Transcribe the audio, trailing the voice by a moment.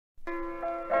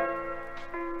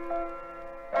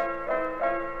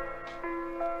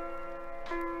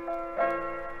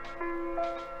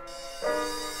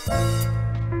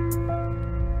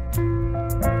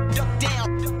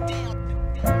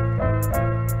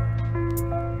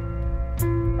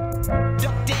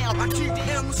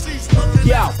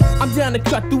Yo, I'm down to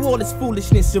cut through all this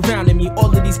foolishness surrounding me.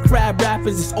 All of these crab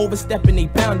rappers is overstepping their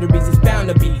boundaries. It's bound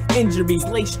to be injuries,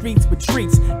 lay streets with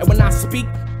treats. And when I speak,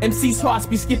 MC's hearts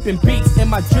be skipping beats. In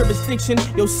my jurisdiction,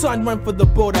 yo son run for the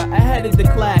border, ahead of the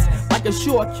class, like a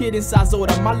short kid in size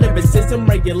order. My lyricism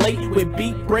regulate with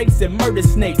beat breaks and murder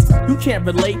snakes. You can't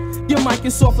relate, your mic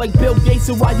is soft like Bill Gates.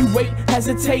 So while you wait,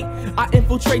 hesitate, I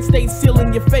infiltrate states,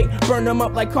 sealing your fate. Burn them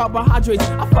up like carbohydrates.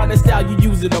 I find the style you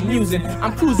using, I'm using.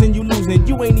 I'm cruising, you losing,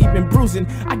 you ain't even bruising.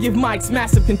 I give mics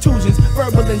massive contusions,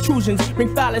 verbal intrusions,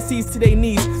 bring fallacies to their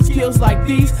knees. Skills like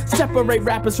these separate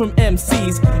rappers from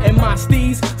MCs. And my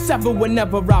steez sever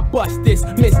whenever I bust this.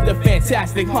 Mr.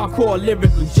 Fantastic, hardcore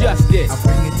lyrical justice. I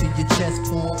bring it to your chest,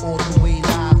 pour all the way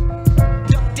live.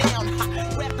 Duck down,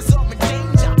 hot rappers up in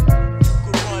danger.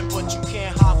 You can run, but you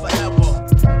can't hide forever.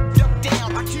 Duck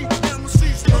down, I keep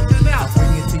MCs looking out. I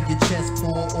bring it to your chest,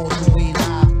 pour all the way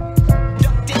live.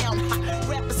 Duck down, hot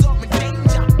rappers up in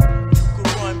danger. You can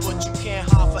run, but you can't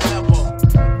hide forever.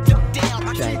 Duck down,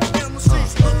 I keep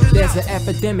MCs looking out. There's an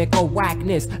epidemic of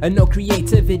whackness and no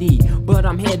creativity, but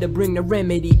I'm here to bring the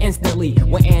remedy instantly.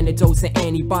 With antidotes and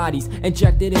antibodies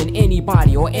injected in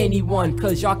anybody or anyone,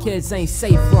 cause y'all kids ain't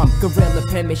safe from guerrilla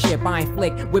penmanship. I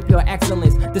inflict with pure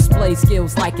excellence, display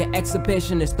skills like an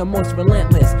exhibitionist, the most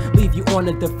relentless. Leave you on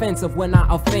the defensive when I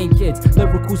offend kids.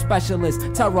 Lyrical specialist,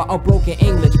 terror of broken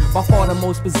English. By far the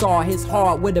most bizarre, his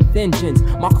heart with a vengeance.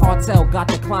 My cartel got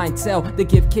the clientele to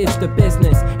give kids the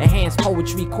business. Enhanced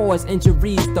poetry cause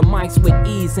injuries, the mics with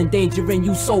ease, endangering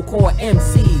you so-called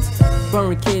MCs.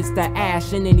 Burn kids to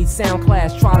ash in any sound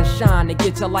class. Try to shine and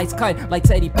get your lights cut like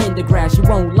Teddy Pendergrass. You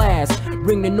won't last.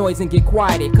 Bring the noise and get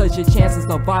quieted, cause your chances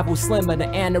of survival slimmer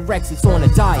than anorexics on a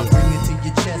diet. I bring it to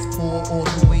your chest, pour all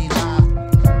the way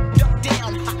live. Duck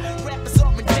down, hot rappers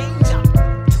up in danger.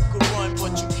 You can run,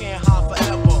 but you can't hide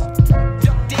forever.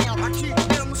 Duck down, I keep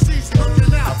MCs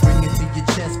looking out. I bring it to your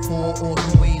chest, pour all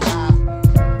the way live.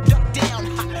 Duck down,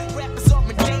 hot rappers up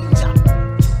in danger.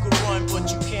 You can run, but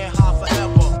you can't hide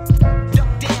forever. Duck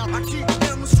down, I keep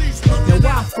MCs looking Now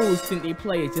why out. fools think they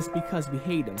play it just because we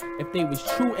hate them? If they was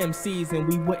true MCs then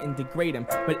we wouldn't degrade them.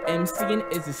 But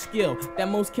MCing is a skill that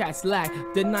most cats lack,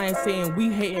 denying saying we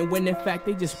hating when in fact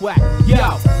they just whack.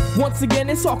 Yo, once again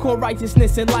it's all called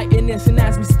righteousness and lightness, and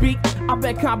as we speak I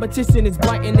bet competition is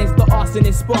brightness. The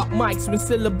arsonist spark mics when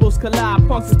syllables collide.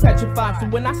 Punks is petrified, so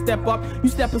when I step up you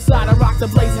step aside. I rock the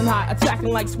blazing hot, attacking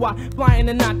like SWAT, flying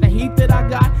and not the heat that I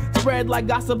got spread like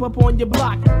gossip up on your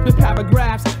block. With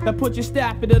paragraphs that put your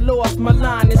staff at a loss. My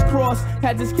line is crossed,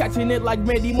 had this catching it like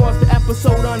Randy Moss. The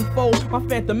episode unfold, my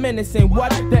phantom menacing.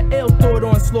 What? The ill thought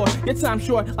onslaught. Your time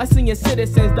short, like senior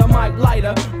citizens. The mic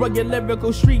lighter, rugged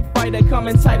lyrical street fighter,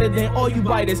 coming tighter than all you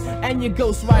biters and your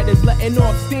ghost riders. Letting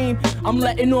off steam, I'm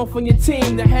letting off on your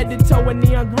team. The head to toe in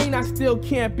neon green, I still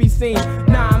can't be seen.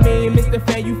 Nah, I mean, Mr.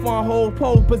 Fan, Euphon hold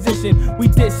pole position. We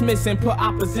dismiss and put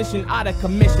opposition out of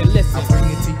commission. Listen. I bring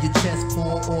it to your chest,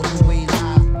 pour all the way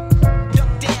live.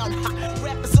 Duck down, hot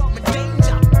rappers up in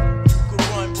danger. You can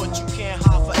run, but you can't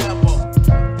hide forever.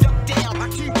 Duck down, I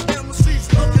keep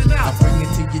MCs looking out. I bring it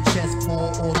to your chest,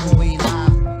 pour all the way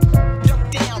live.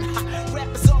 Duck down, hot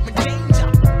rappers up in danger.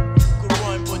 You can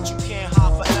run, but you can't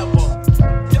hide forever.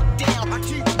 Duck down, I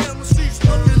keep MCs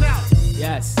looking out.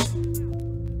 Yes.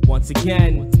 Once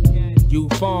again,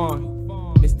 Euphon,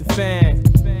 Mr. Fan,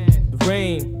 the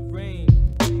rain.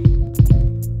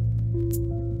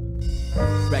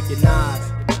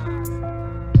 Recognize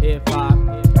hip hop,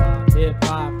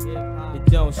 it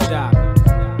don't stop.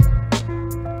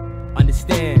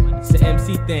 Understand, it's an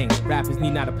MC thing, rappers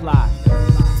need not apply.